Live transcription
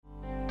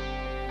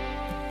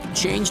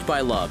Changed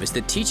by Love is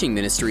the teaching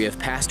ministry of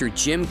Pastor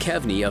Jim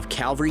Kevney of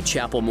Calvary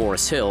Chapel,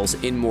 Morris Hills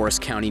in Morris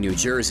County, New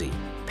Jersey.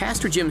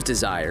 Pastor Jim's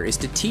desire is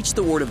to teach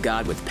the Word of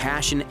God with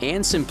passion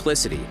and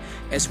simplicity,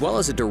 as well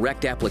as a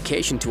direct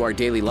application to our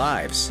daily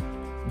lives.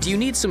 Do you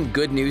need some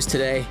good news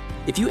today?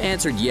 If you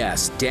answered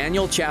yes,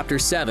 Daniel chapter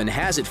 7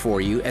 has it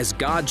for you as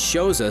God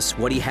shows us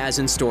what He has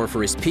in store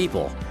for His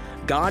people.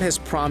 God has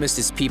promised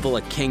His people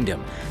a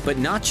kingdom, but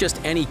not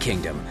just any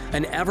kingdom,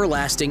 an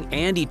everlasting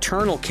and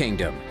eternal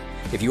kingdom.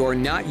 If you are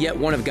not yet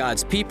one of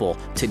God's people,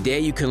 today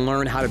you can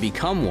learn how to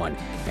become one,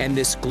 and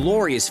this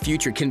glorious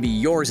future can be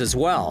yours as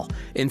well.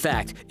 In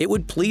fact, it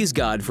would please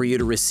God for you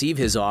to receive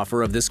His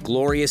offer of this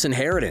glorious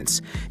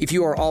inheritance. If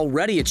you are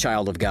already a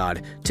child of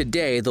God,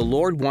 today the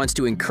Lord wants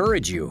to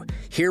encourage you.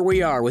 Here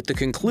we are with the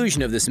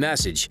conclusion of this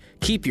message.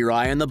 Keep your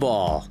eye on the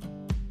ball.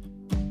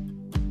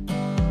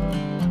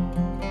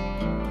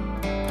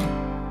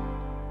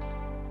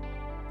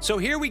 So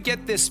here we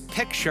get this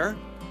picture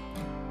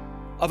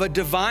of a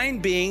divine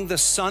being, the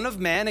Son of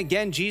Man.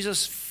 Again,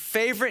 Jesus'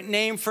 favorite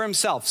name for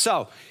Himself.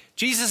 So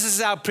Jesus is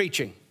out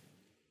preaching,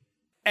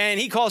 and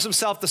He calls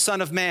Himself the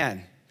Son of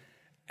Man.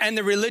 And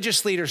the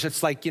religious leaders,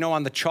 it's like,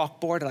 on the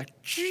chalkboard, like,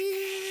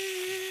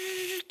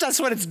 that's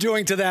what it's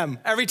doing to them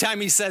every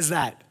time He says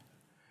that.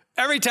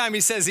 Every time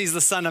He says He's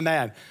the Son of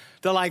Man,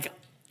 they're like,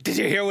 did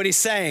you hear what He's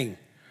saying?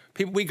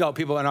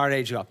 People in our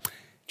age go,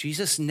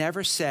 Jesus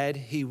never said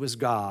He was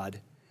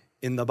God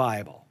in the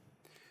Bible.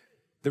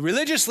 The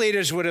religious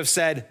leaders would have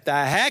said,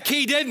 the heck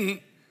He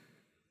didn't.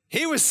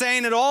 He was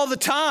saying it all the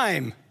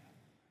time.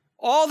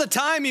 All the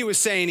time He was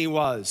saying He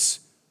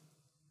was.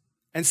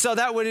 And so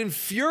that would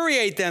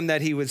infuriate them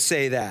that He would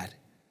say that.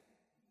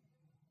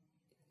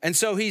 And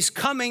so He's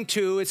coming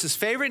to, it's His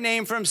favorite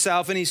name for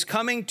Himself, and He's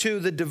coming to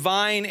the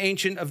divine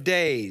Ancient of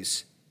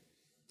Days.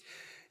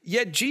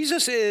 Yet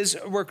Jesus is,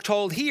 we're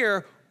told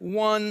here,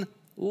 one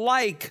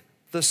like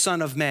the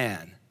Son of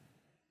Man.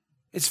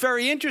 It's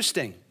very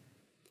interesting.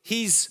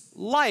 He's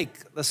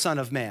like the Son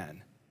of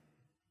Man.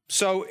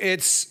 So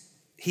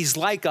He's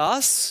like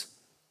us,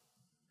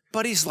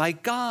 but He's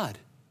like God.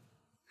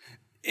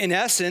 In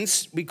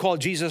essence, we call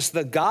Jesus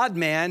the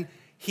God-man.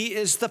 He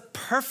is the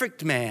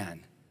perfect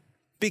man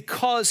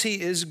because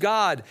He is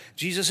God.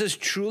 Jesus is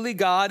truly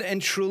God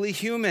and truly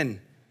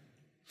human.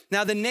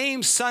 Now, the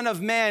name Son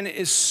of Man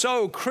is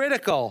so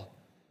critical.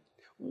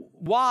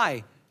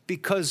 Why?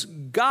 Because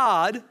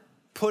God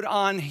put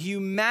on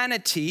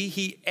humanity.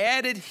 He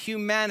added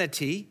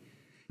humanity.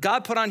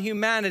 God put on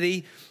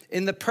humanity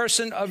in the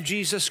person of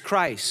Jesus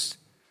Christ.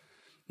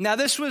 Now,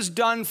 this was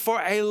done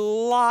for a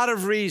lot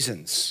of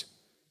reasons.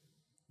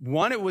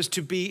 One, it was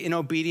to be in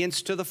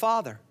obedience to the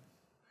Father.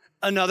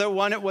 Another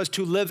one, it was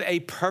to live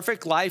a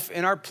perfect life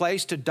in our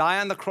place, to die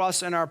on the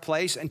cross in our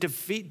place, and to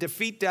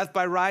defeat death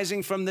by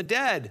rising from the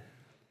dead.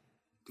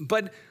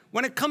 But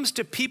when it comes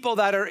to people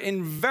that are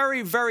in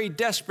very, very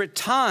desperate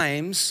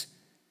times,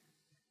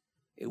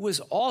 it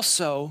was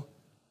also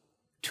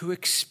to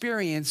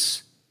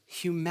experience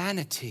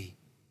humanity.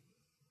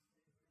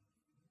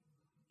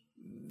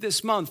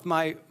 This month,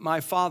 my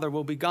father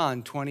will be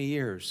gone 20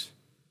 years.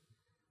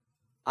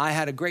 I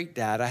had a great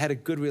dad. I had a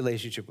good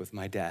relationship with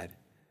my dad.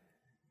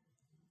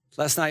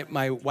 Last night,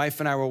 my wife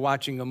and I were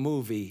watching a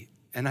movie,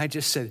 and I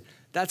just said,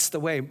 that's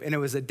the way. And it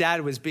was a dad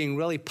was being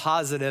really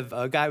positive.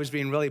 A guy was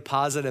being really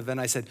positive,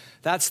 and I said,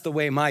 that's the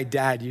way my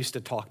dad used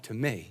to talk to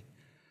me.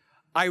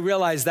 I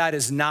realize that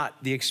is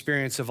not the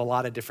experience of a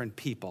lot of different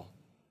people.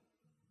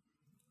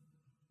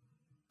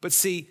 But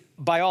see,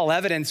 by all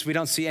evidence, we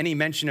don't see any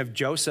mention of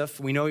Joseph.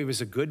 We know he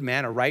was a good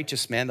man, a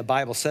righteous man. The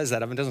Bible says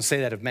that of him. It doesn't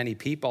say that of many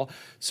people.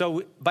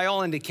 So by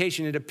all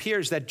indication, it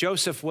appears that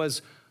Joseph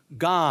was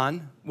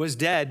gone, was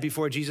dead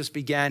before Jesus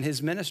began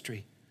His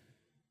ministry.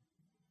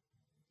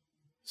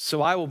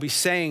 So I will be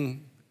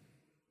saying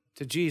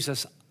to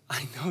Jesus,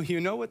 I know you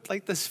know what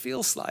this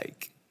feels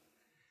like.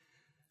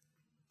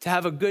 To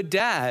have a good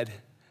dad.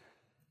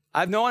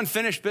 I have no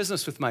unfinished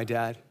business with my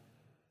dad.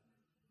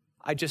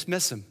 I just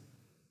miss him.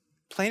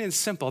 Plain and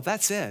simple,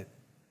 that's it.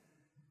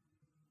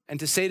 And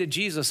to say to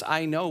Jesus,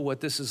 I know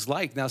what this is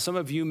like. Now, some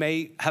of you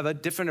may have a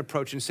different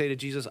approach and say to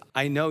Jesus,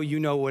 I know you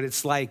know what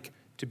it's like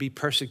to be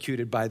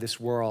persecuted by this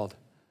world.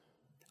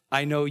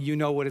 I know you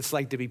know what it's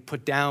like to be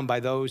put down by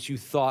those you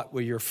thought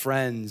were your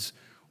friends,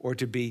 or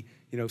to be,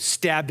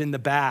 stabbed in the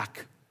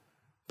back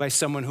by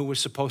someone who was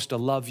supposed to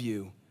love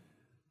you.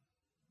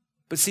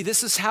 But see,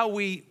 this is how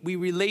we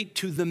relate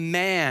to the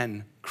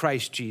man,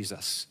 Christ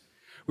Jesus.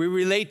 We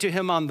relate to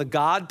Him on the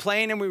God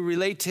plane, and we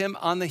relate to Him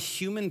on the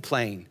human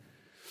plane.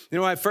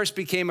 When I first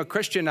became a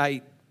Christian,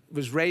 I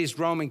was raised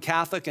Roman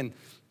Catholic, and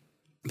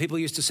people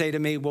used to say to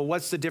me, well,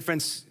 what's the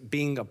difference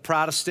being a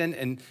Protestant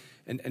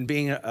and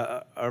being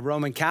a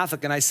Roman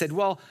Catholic? And I said,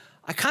 well,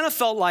 I kind of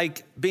felt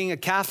like being a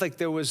Catholic,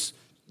 there was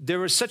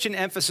such an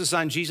emphasis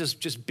on Jesus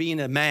just being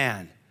a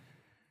man.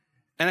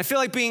 And I feel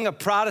like being a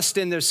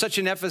Protestant, there's such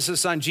an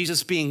emphasis on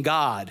Jesus being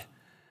God.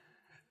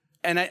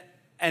 And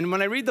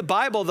when I read the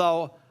Bible,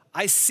 though,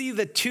 I see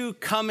the two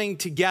coming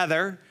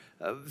together.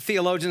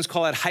 Theologians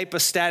call it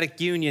hypostatic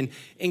union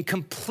in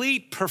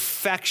complete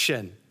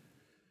perfection.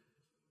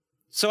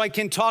 So I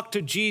can talk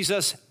to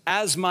Jesus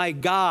as my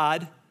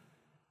God,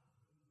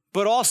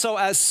 but also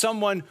as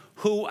someone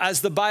who,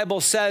 as the Bible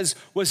says,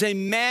 was a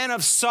man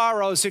of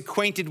sorrows,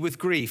 acquainted with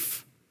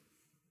grief.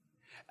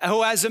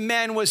 Who as a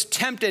man was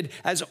tempted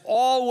as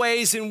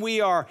always and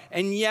we are,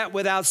 and yet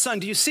without sin.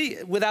 Do you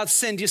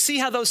see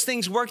how those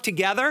things work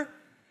together?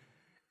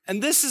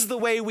 And this is the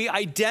way we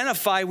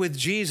identify with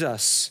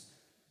Jesus.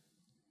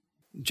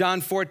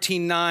 John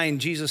 14:9,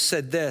 Jesus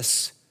said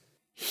this,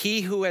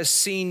 "He who has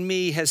seen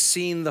me has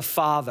seen the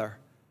Father."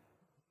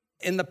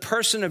 In the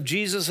person of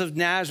Jesus of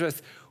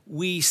Nazareth,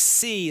 we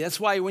see, that's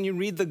why when you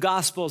read the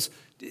Gospels,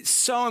 it's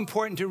so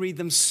important to read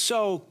them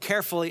so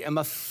carefully and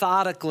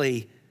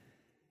methodically.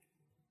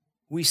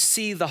 We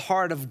see the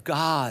heart of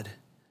God.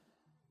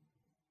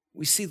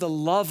 We see the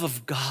love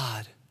of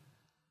God.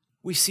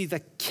 We see the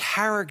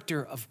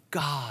character of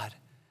God.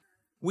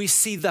 We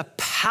see the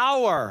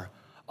power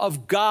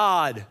of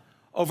God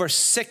over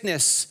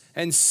sickness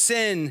and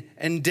sin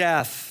and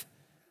death.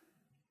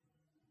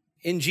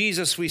 In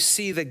Jesus, we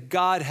see that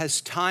God has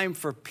time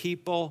for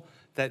people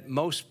that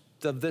most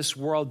of this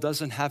world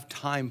doesn't have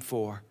time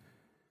for.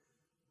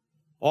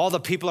 All the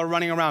people are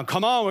running around.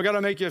 Come on, we're going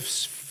to make you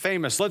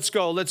famous. Let's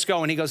go.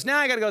 And he goes, now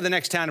I got to go to the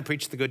next town and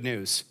preach the good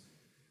news.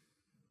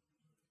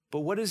 But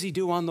what does he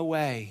do on the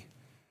way?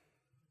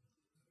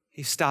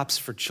 He stops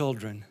for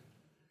children.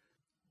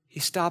 He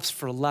stops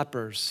for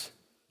lepers.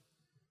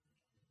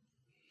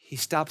 He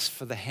stops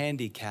for the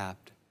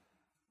handicapped.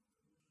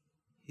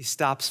 He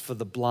stops for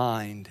the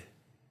blind.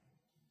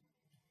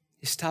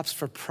 He stops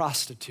for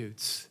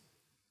prostitutes.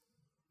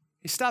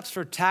 He stops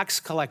for tax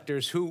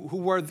collectors who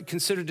were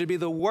considered to be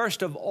the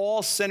worst of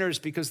all sinners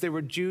because they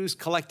were Jews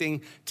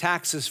collecting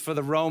taxes for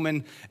the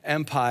Roman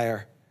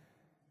Empire.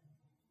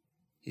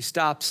 He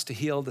stops to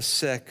heal the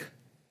sick.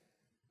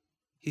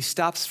 He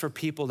stops for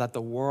people that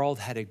the world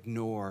had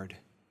ignored.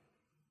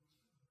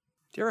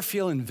 Do you ever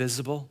feel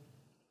invisible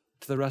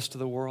to the rest of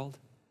the world?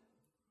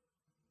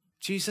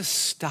 Jesus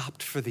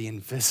stopped for the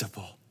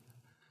invisible.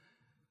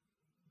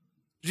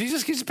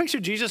 Jesus, can you picture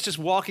Jesus just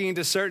walking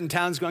into certain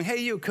towns going, hey,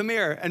 you, come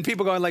here. And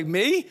people going like,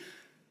 me?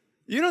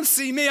 You don't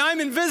see me,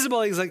 I'm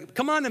invisible. He's like,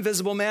 come on,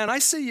 invisible man, I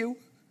see you.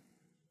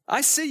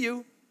 I see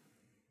you.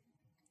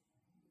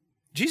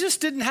 Jesus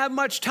didn't have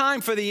much time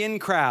for the in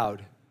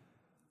crowd.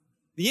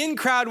 The in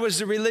crowd was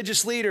the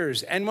religious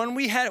leaders. And when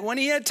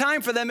he had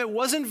time for them, it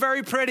wasn't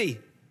very pretty.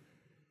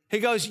 He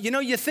goes,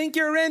 you think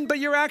you're in, but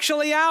you're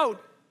actually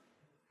out.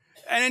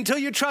 And until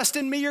you trust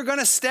in me, you're going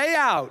to stay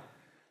out.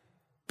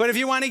 But if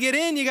you want to get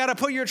in, you got to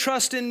put your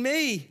trust in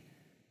me.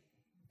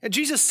 And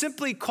Jesus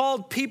simply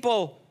called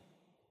people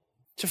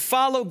to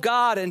follow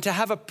God and to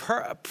have a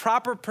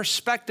proper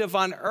perspective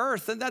on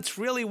earth. And that's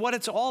really what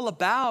it's all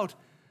about.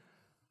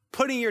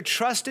 Putting your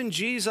trust in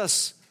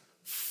Jesus,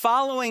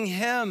 following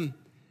him,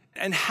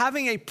 and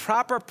having a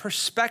proper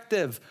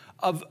perspective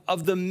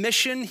of the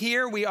mission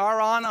here we are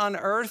on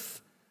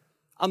earth,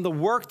 on the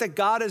work that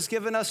God has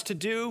given us to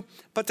do,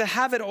 but to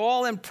have it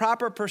all in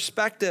proper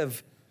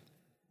perspective.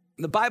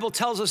 The Bible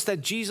tells us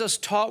that Jesus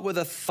taught with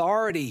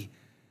authority.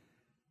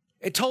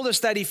 It told us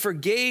that he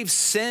forgave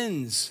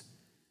sins.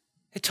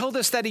 It told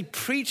us that he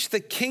preached the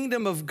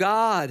kingdom of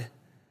God.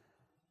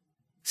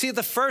 See, at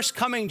the first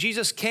coming,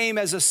 Jesus came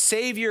as a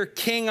Savior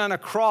King on a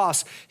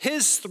cross.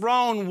 His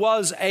throne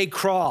was a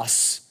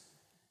cross.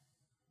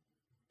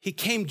 He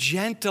came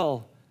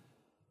gentle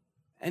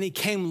and he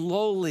came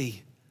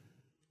lowly.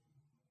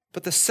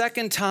 But the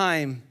second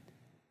time,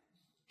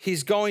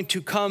 he's going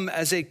to come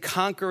as a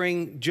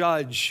conquering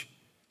judge.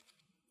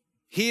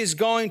 He is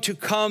going to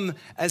come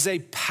as a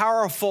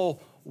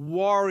powerful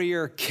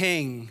warrior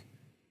king.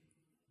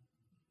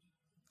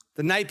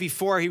 The night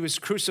before he was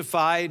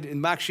crucified,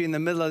 and actually in the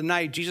middle of the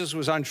night, Jesus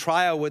was on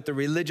trial with the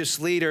religious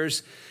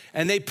leaders,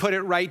 and they put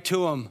it right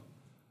to him.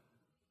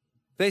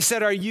 They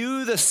said, "Are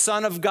you the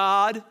Son of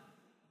God?"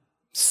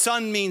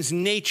 Son means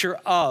nature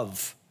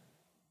of.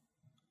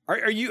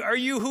 Are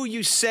you who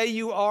you say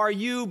you are?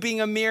 You, being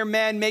a mere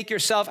man, make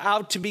yourself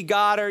out to be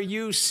God? Are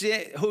you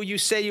who you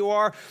say you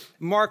are?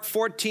 Mark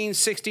 14,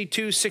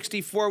 62,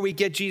 64, we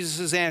get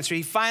Jesus' answer.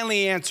 He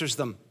finally answers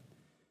them.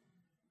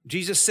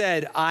 Jesus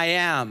said, I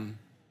am.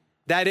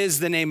 That is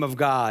the name of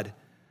God.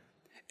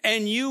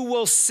 And you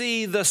will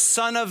see the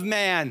Son of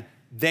Man.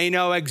 They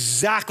know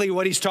exactly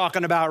what he's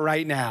talking about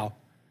right now.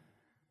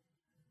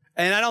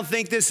 And I don't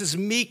think this is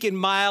meek and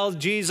mild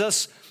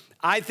Jesus.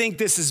 I think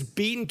this is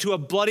beaten to a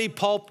bloody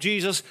pulp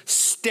Jesus,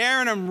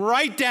 staring him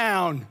right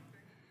down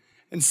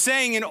and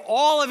saying in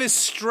all of his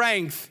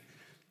strength,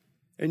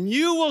 and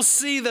you will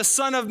see the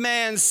Son of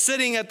Man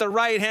sitting at the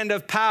right hand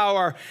of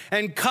power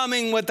and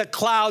coming with the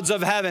clouds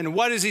of heaven.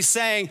 What is he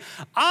saying?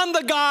 I'm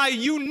the guy,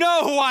 you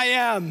know who I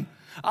am.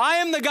 I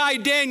am the guy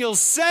Daniel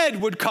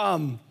said would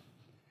come.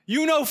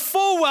 You know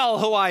full well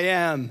who I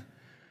am.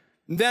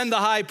 Then the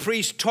high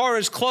priest tore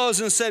his clothes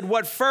and said,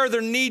 what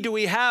further need do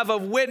we have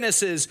of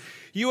witnesses?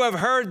 You have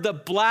heard the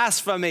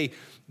blasphemy.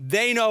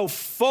 They know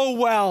full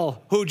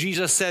well who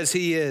Jesus says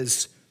he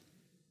is.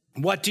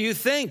 What do you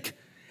think?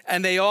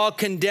 And they all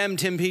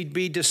condemned him he'd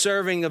be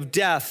deserving of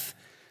death.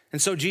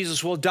 And so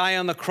Jesus will die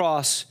on the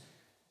cross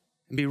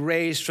and be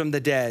raised from the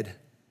dead.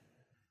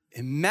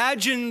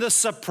 Imagine the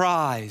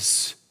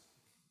surprise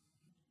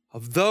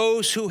of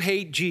those who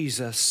hate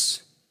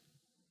Jesus,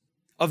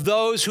 of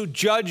those who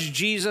judge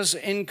Jesus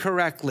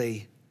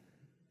incorrectly,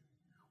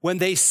 when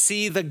they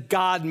see the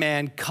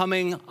God-man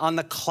coming on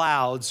the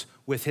clouds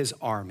with his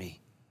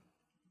army.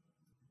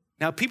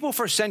 Now, people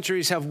for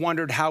centuries have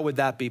wondered, how would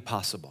that be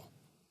possible?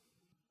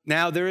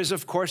 Now, there is,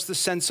 of course, the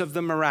sense of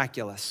the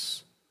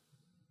miraculous.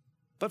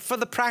 But for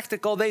the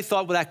practical, they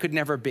thought, well, that could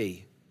never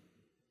be.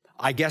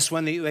 I guess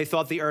when they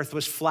thought the earth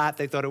was flat,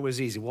 they thought it was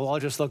easy. Well, I'll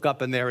just look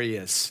up and there he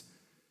is.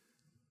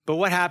 But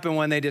what happened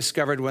when they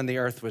discovered when the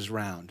earth was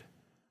round?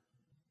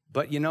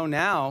 But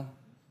now,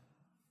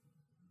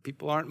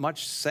 people aren't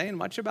saying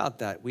much about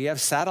that. We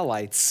have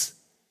satellites.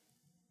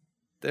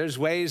 There's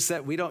ways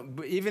that we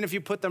don't, even if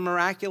you put the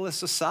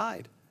miraculous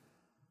aside.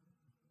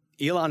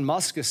 Elon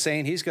Musk is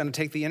saying he's going to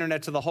take the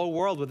internet to the whole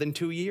world within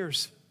 2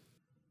 years.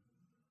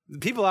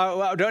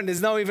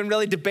 There's no even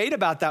really debate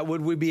about that.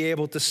 Would we be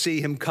able to see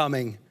him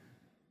coming?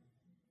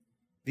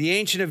 The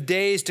Ancient of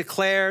Days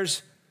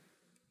declares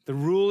the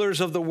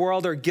rulers of the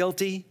world are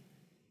guilty.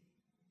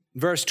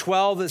 Verse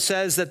 12, it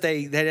says that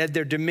they had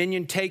their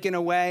dominion taken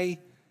away,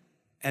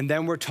 and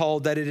then we're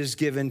told that it is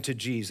given to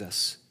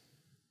Jesus.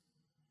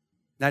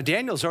 Now,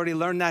 Daniel's already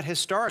learned that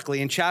historically.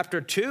 In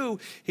chapter 2,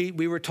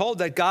 we were told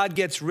that God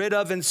gets rid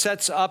of and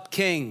sets up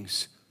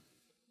kings.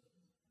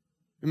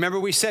 Remember,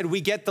 we said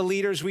we get the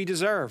leaders we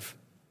deserve.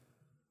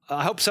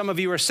 I hope some of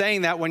you are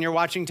saying that when you're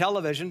watching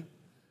television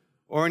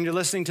or when you're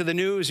listening to the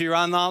news or you're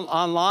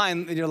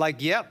online, and you're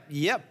like, yep,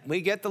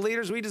 we get the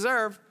leaders we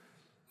deserve.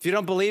 If you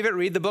don't believe it,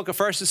 read the book of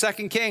 1st and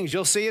 2nd Kings.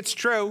 You'll see it's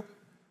true.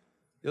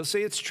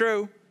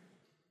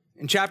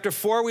 In chapter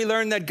 4, we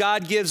learn that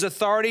God gives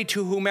authority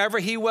to whomever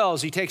he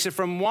wills. He takes it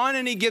from one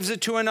and he gives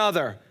it to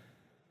another.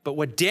 But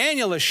what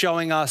Daniel is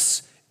showing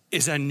us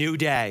is a new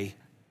day,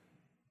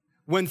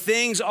 when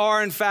things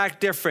are in fact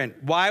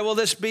different. Why will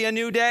this be a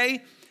new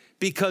day?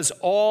 Because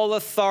all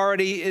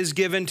authority is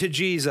given to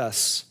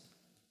Jesus.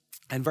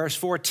 And verse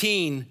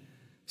 14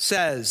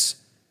 says,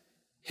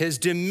 his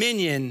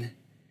dominion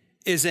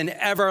is an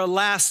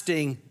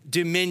everlasting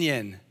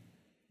dominion.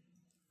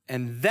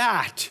 And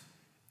that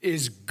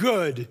is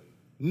good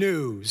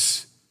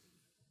news.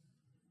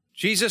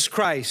 Jesus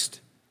Christ,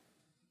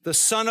 the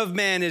Son of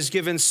Man, is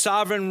given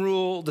sovereign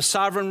rule, the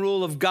sovereign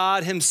rule of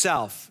God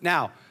himself.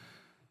 Now,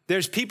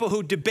 there's people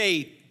who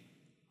debate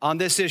on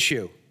this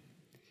issue.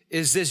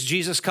 Is this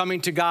Jesus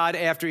coming to God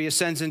after he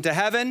ascends into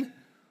heaven,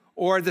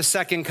 or the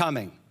second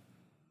coming?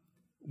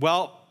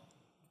 Well,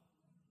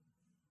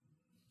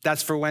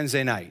 that's for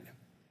Wednesday night.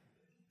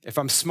 If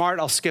I'm smart,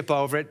 I'll skip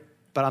over it,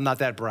 but I'm not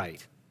that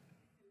bright.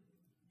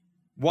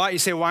 Why? You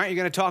say, why aren't you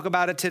going to talk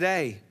about it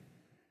today?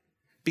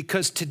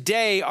 Because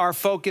today our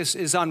focus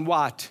is on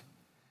what?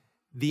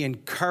 The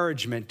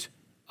encouragement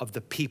of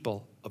the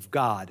people of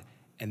God.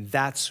 And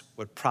that's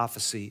what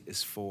prophecy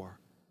is for.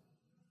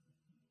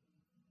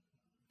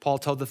 Paul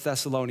told the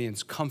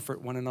Thessalonians,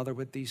 comfort one another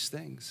with these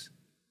things.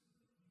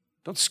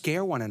 Don't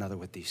scare one another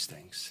with these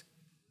things.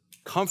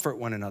 Comfort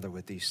one another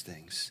with these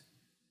things.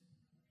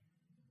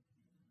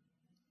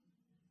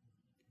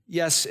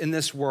 Yes, in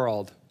this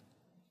world,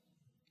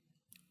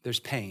 there's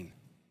pain,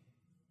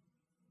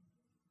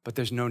 but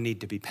there's no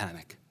need to be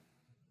panic.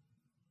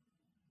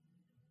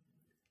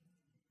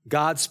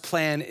 God's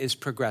plan is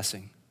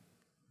progressing.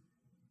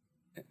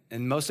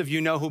 And most of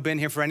you know who've been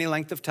here for any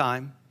length of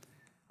time,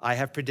 I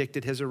have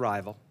predicted his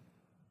arrival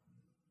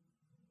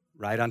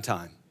right on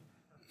time.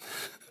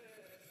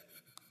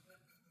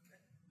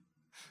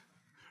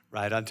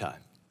 Right on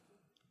time.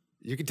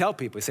 You can tell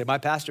people, say, my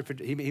pastor,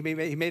 he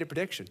made a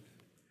prediction.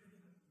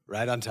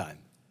 Right on time.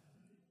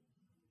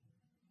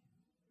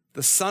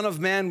 The Son of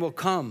Man will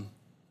come,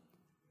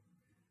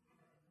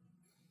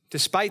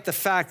 despite the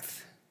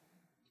fact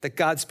that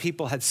God's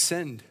people had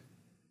sinned,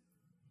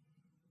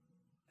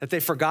 that they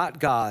forgot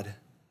God,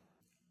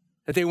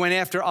 that they went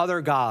after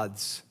other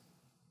gods.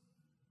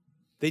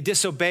 They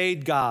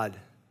disobeyed God.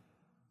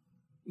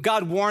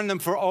 God warned them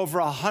for over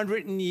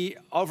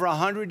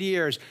 100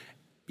 years.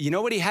 You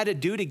know what he had to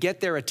do to get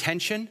their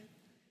attention?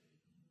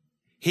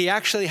 He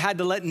actually had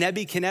to let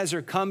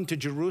Nebuchadnezzar come to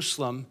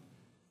Jerusalem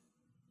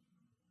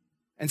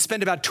and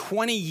spend about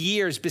 20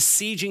 years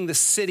besieging the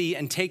city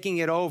and taking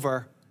it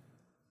over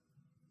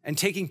and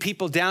taking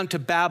people down to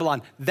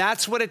Babylon.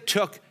 That's what it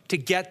took to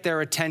get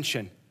their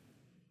attention.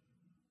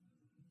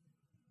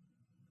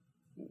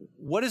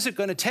 What is it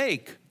going to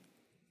take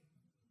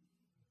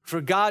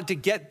for God to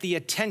get the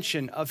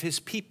attention of his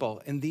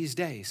people in these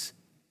days?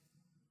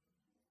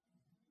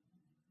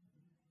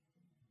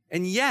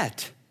 And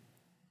yet,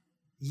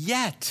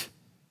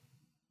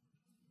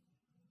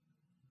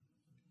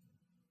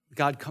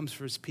 God comes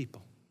for his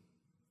people.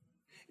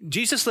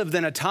 Jesus lived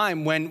in a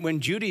time when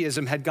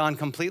Judaism had gone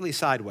completely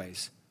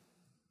sideways.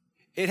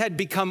 It had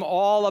become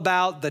all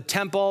about the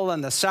temple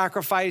and the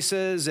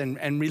sacrifices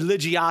and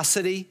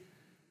religiosity.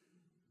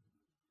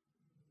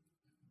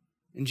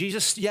 And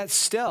Jesus, yet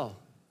still,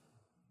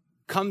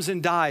 comes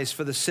and dies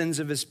for the sins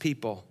of his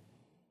people,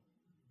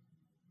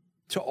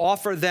 to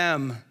offer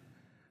them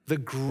the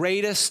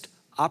greatest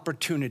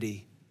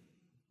opportunity,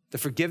 the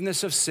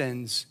forgiveness of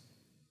sins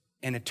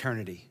and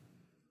eternity.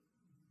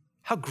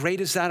 How great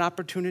is that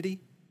opportunity?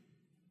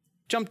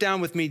 Jump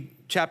down with me,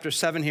 chapter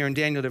 7 here in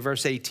Daniel to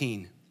verse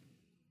 18.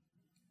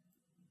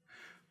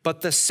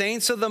 But the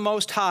saints of the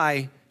Most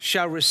High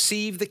shall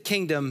receive the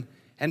kingdom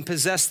and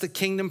possess the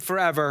kingdom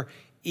forever,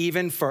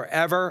 even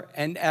forever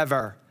and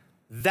ever.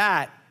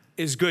 That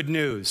is good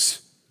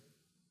news.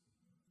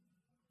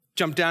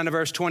 Jump down to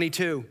verse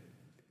 22.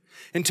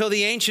 Until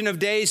the Ancient of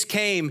Days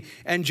came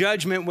and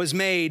judgment was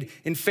made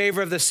in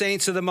favor of the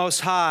saints of the Most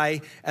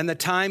High, and the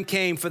time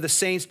came for the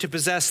saints to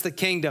possess the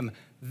kingdom.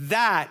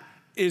 That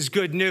is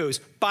good news.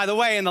 By the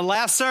way, in the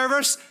last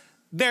service,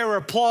 they were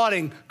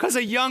applauding because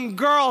a young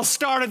girl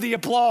started the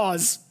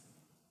applause.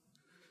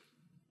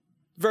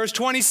 Verse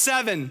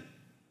 27,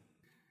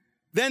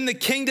 then the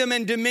kingdom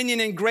and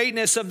dominion and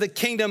greatness of the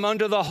kingdom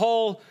under the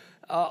whole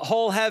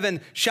heaven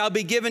shall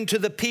be given to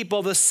the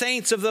people, the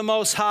saints of the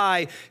Most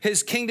High.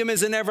 His kingdom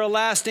is an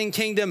everlasting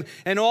kingdom,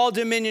 and all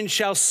dominion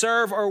shall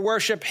serve or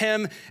worship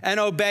him and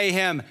obey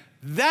him.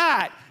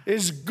 That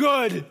is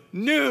good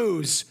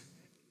news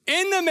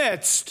in the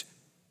midst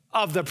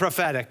of the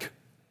prophetic.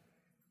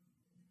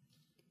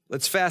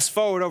 Let's fast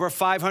forward over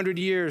 500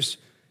 years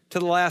to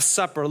the Last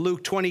Supper.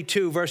 Luke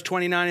 22, verse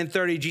 29 and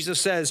 30,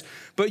 Jesus says,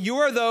 but you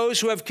are those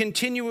who have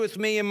continued with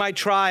me in my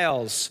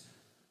trials.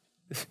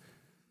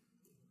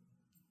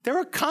 They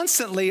were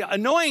constantly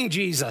annoying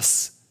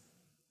Jesus.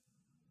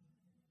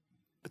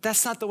 But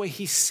that's not the way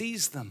he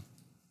sees them.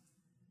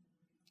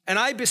 And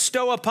I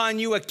bestow upon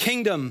you a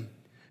kingdom,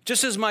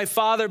 just as my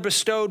Father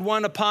bestowed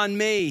one upon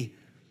me,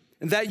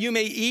 and that you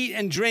may eat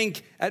and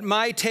drink at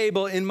my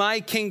table in my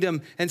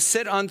kingdom and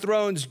sit on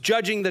thrones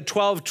judging the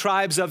 12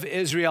 tribes of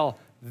Israel.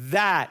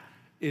 That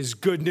is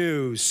good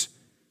news.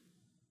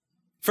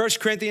 1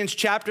 Corinthians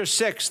chapter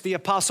 6, the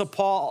Apostle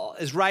Paul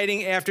is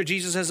writing after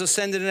Jesus has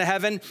ascended into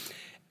heaven,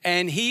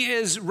 and he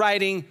is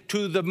writing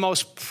to the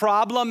most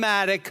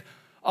problematic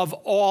of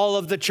all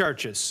of the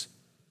churches.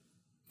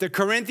 The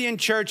Corinthian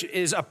church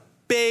is a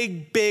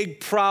big,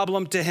 big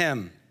problem to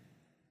him.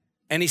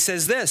 And he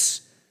says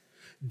this,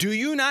 do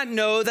you not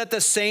know that the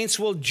saints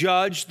will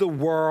judge the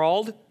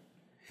world?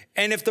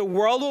 And if the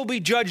world will be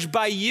judged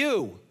by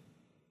you,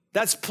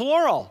 that's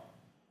plural.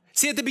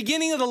 See, at the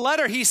beginning of the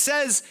letter, he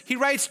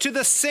writes to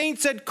the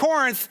saints at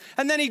Corinth,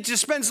 and then he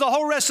just spends the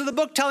whole rest of the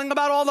book telling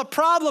about all the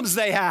problems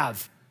they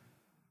have.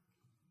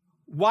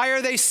 Why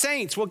are they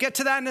saints? We'll get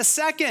to that in a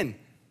second.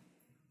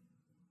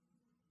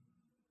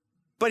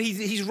 But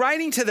he's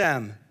writing to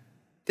them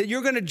that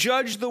you're going to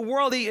judge the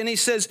world. And he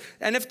says,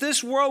 and if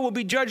this world will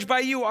be judged by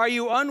you, are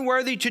you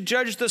unworthy to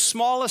judge the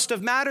smallest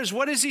of matters?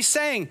 What is he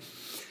saying?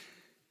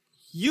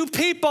 You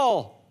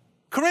people,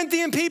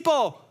 Corinthian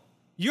people,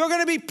 you're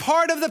going to be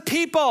part of the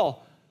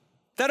people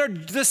that are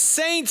the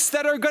saints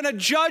that are going to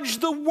judge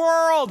the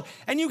world.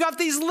 And you got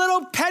these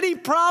little petty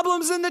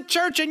problems in the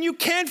church and you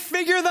can't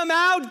figure them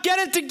out. Get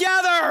it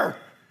together.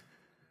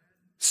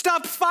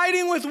 Stop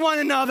fighting with one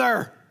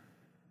another.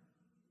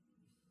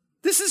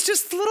 This is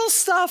just little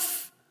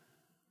stuff.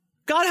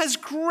 God has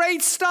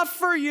great stuff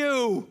for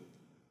you.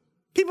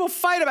 People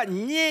fight about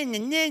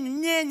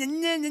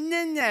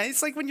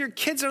It's like when your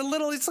kids are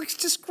little, it's like,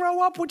 just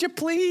grow up, would you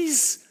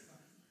please?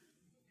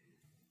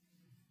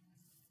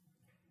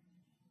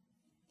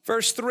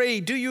 Verse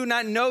 3, do you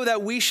not know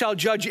that we shall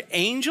judge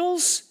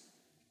angels?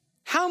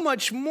 How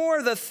much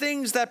more the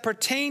things that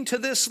pertain to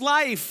this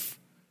life?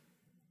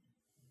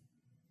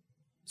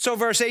 So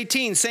verse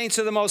 18, saints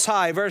of the Most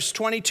High. Verse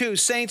 22,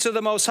 saints of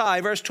the Most High.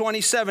 Verse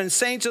 27,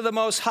 saints of the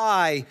Most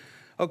High.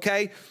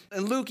 Okay?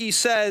 And Luke, he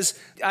says,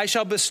 I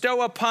shall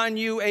bestow upon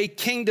you a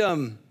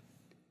kingdom.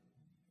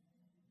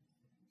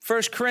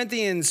 1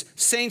 Corinthians,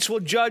 saints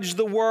will judge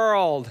the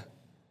world.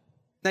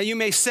 Now you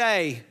may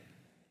say,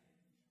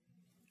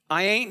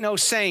 I ain't no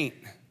saint.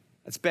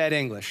 That's bad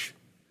English.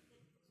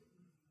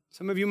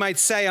 Some of you might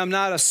say, I'm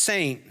not a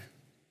saint.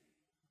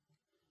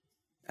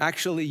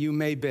 Actually, you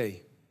may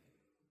be.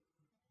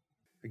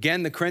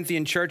 Again, the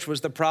Corinthian church was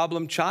the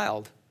problem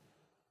child.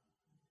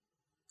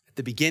 At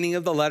the beginning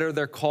of the letter,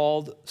 they're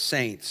called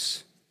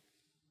saints.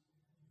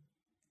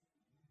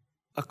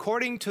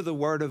 According to the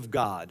word of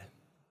God.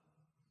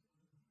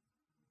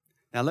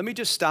 Now, let me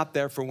just stop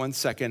there for 1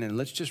 second and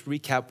let's just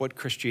recap what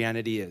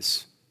Christianity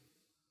is.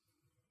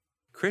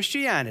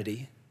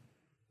 Christianity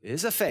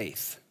is a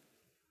faith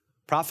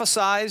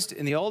prophesied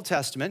in the Old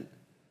Testament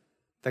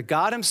that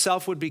God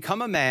himself would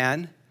become a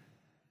man.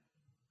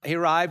 He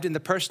arrived in the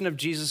person of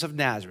Jesus of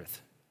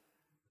Nazareth.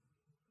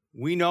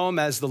 We know him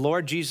as the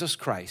Lord Jesus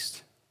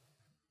Christ.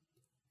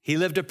 He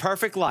lived a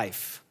perfect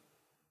life.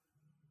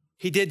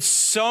 He did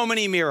so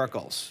many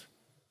miracles.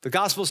 The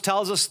Gospels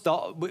tells us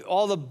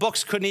all the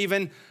books couldn't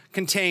even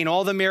contain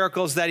all the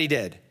miracles that he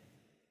did.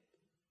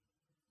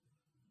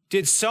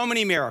 Did so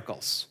many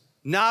miracles.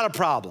 Not a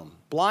problem.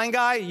 Blind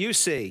guy, you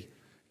see.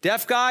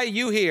 Deaf guy,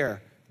 you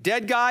hear.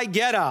 Dead guy,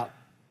 get up.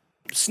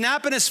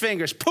 snapping his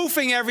fingers,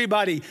 poofing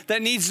everybody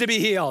that needs to be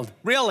healed.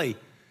 Really.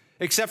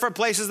 Except for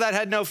places that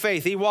had no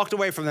faith. He walked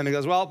away from them. He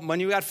goes, well, when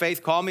you got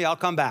faith, call me, I'll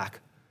come back.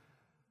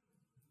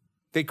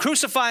 They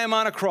crucify him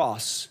on a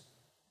cross.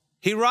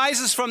 He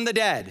rises from the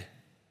dead.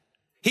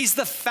 He's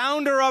the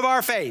founder of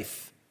our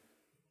faith.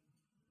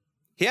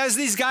 He has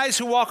these guys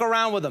who walk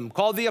around with him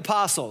called the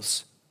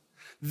apostles.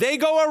 They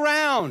go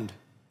around.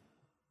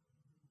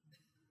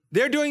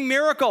 They're doing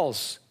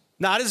miracles.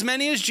 Not as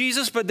many as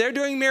Jesus, but they're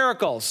doing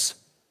miracles.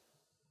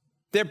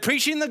 They're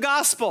preaching the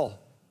gospel.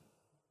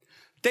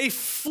 They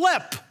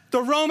flip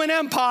the Roman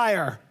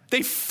Empire.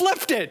 They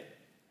flipped it.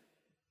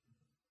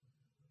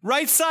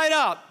 Right side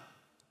up.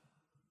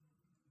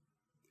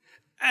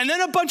 And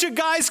then a bunch of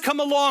guys come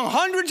along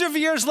hundreds of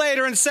years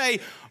later and say,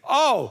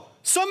 oh,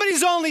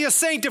 somebody's only a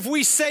saint if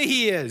we say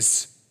he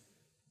is.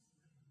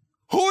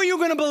 Who are you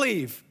going to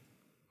believe?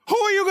 Who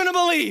are you going to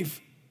believe?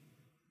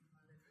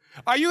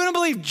 Are you going to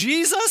believe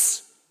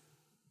Jesus?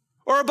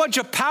 Or a bunch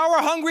of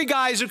power-hungry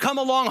guys who come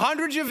along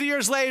hundreds of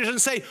years later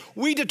and say,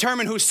 we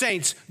determine who's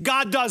saints.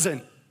 God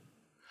doesn't.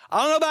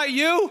 I don't know about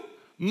you.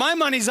 My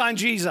money's on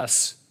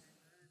Jesus.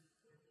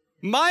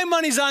 My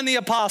money's on the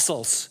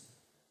apostles.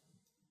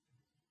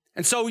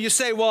 And so you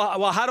say,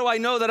 well, how do I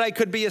know that I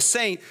could be a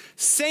saint?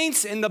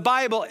 Saints in the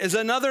Bible is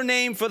another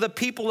name for the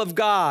people of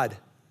God.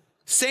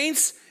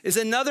 Saints is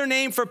another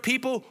name for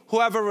people who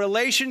have a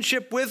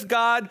relationship with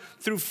God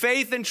through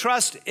faith and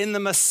trust in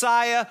the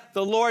Messiah,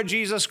 the Lord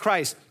Jesus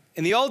Christ.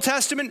 In the Old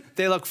Testament,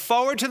 they look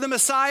forward to the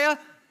Messiah.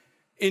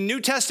 In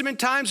New Testament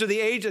times, or the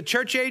age, the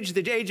church age,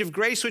 the age of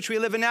grace which we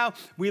live in now,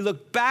 we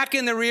look back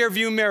in the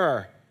rearview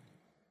mirror.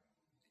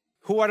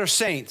 Who are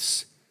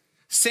saints?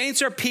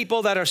 Saints are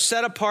people that are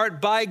set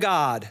apart by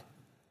God.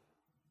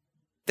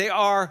 They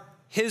are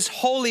his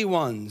holy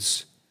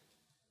ones.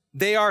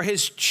 They are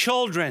his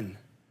children.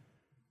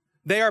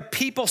 They are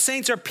people,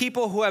 saints are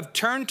people who have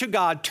turned to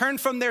God, turned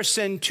from their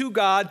sin to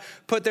God,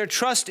 put their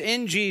trust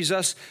in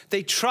Jesus.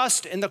 They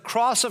trust in the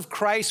cross of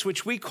Christ,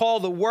 which we call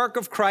the work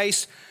of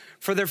Christ,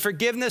 for their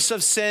forgiveness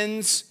of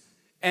sins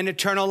and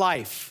eternal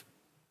life.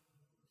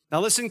 Now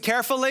listen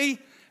carefully.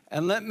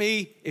 And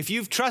if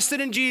you've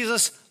trusted in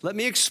Jesus, let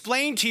me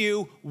explain to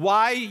you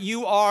why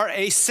you are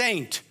a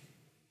saint.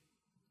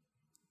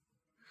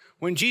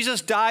 When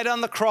Jesus died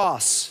on the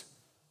cross,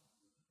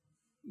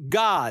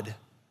 God,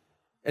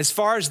 as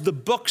far as the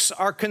books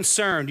are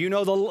concerned, you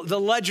know, the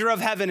ledger of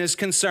heaven is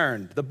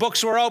concerned. The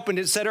books were opened,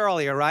 it said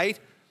earlier, right?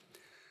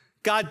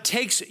 God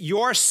takes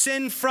your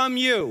sin from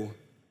you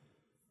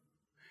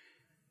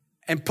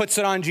and puts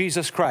it on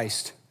Jesus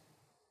Christ.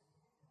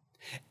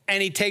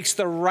 And he takes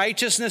the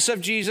righteousness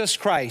of Jesus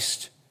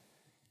Christ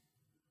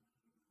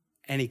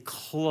and he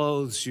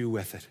clothes you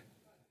with it.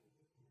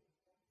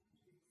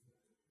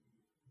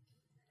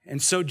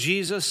 And so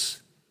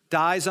Jesus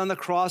dies on the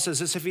cross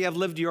as if he had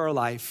lived your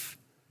life.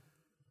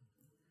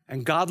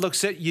 And God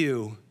looks at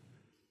you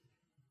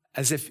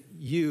as if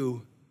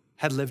you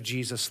had lived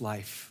Jesus'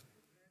 life.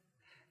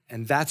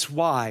 And that's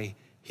why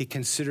he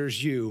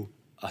considers you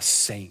a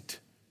saint.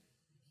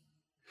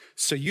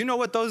 So you know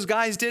what those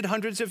guys did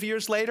hundreds of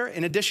years later?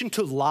 In addition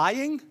to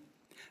lying,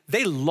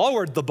 they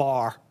lowered the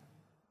bar.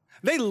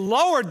 They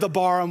lowered the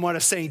bar on what a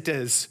saint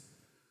is.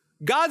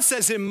 God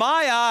says, in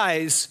my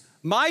eyes,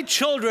 my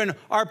children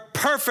are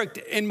perfect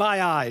in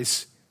my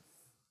eyes.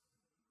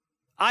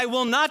 I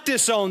will not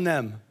disown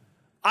them.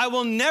 I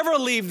will never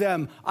leave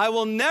them. I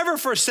will never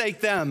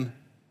forsake them.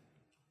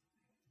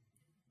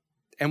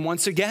 And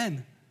once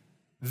again,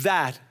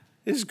 that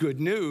is good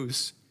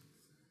news.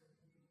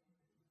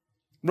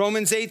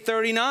 Romans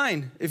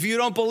 8:39, if you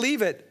don't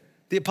believe it,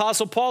 the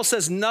Apostle Paul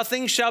says,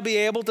 nothing shall be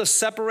able to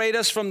separate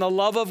us from the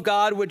love of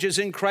God which is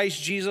in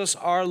Christ Jesus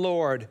our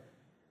Lord.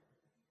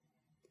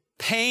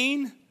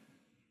 Pain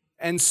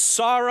and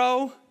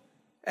sorrow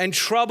and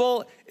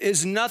trouble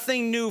is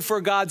nothing new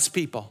for God's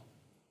people.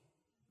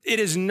 It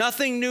is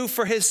nothing new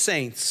for his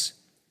saints.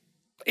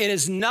 It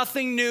is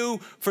nothing new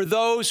for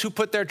those who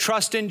put their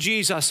trust in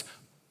Jesus.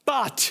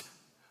 But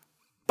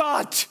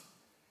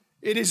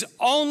it is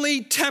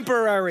only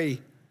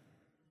temporary.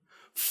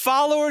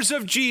 Followers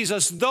of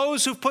Jesus,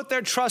 those who put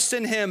their trust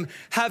in him,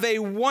 have a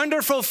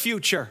wonderful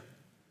future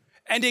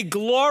and a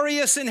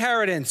glorious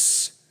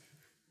inheritance.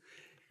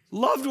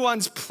 Loved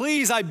ones,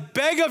 please, I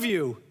beg of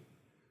you,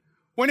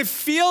 when it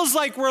feels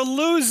like we're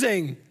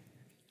losing,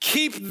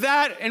 keep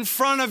that in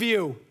front of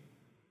you.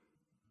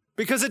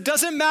 Because it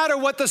doesn't matter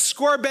what the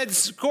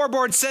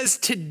scoreboard says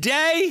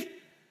today,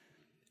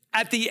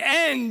 at the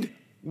end,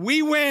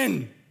 we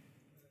win.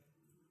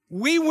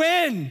 We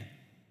win.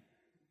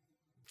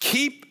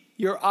 Keep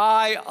your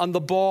eye on the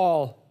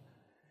ball.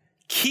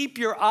 Keep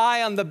your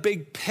eye on the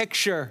big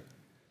picture.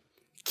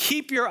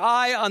 Keep your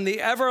eye on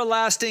the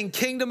everlasting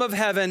kingdom of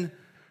heaven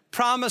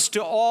promised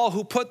to all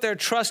who put their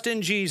trust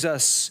in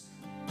Jesus.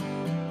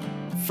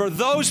 For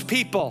those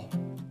people,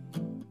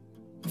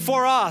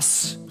 for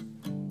us,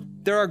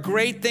 there are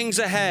great things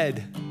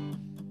ahead,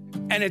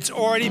 and it's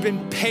already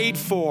been paid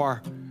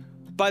for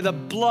by the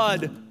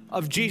blood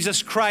of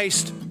Jesus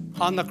Christ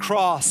on the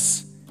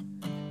cross.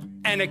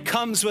 and it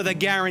comes with a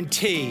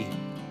guarantee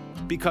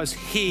because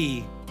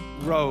he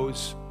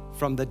rose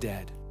from the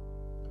dead.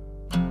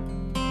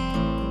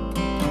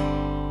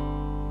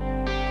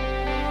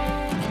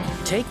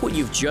 Take what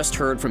you've just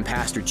heard from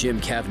Pastor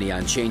Jim Kevney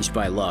on Changed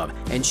by Love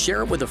and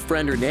share it with a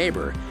friend or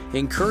neighbor.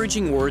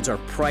 Encouraging words are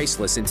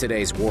priceless in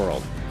today's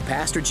world.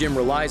 Pastor Jim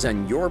relies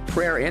on your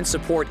prayer and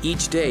support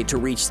each day to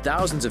reach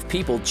thousands of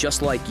people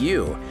just like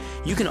you.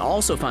 You can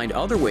also find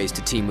other ways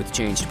to team with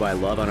Changed by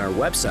Love on our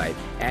website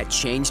at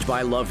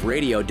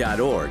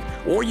changedbyloveradio.org,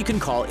 or you can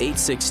call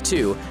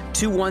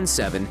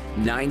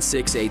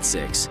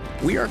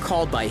 862-217-9686. We are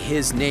called by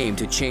His name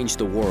to change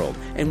the world,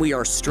 and we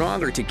are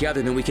stronger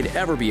together than we could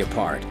ever be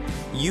apart.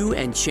 You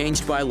and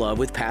Changed by Love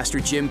with Pastor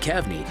Jim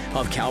Kevney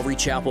of Calvary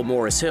Chapel,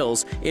 Morris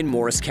Hills in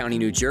Morris County,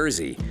 New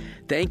Jersey.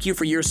 Thank you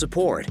for your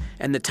support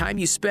and the time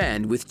you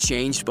spend with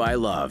Changed by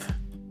Love.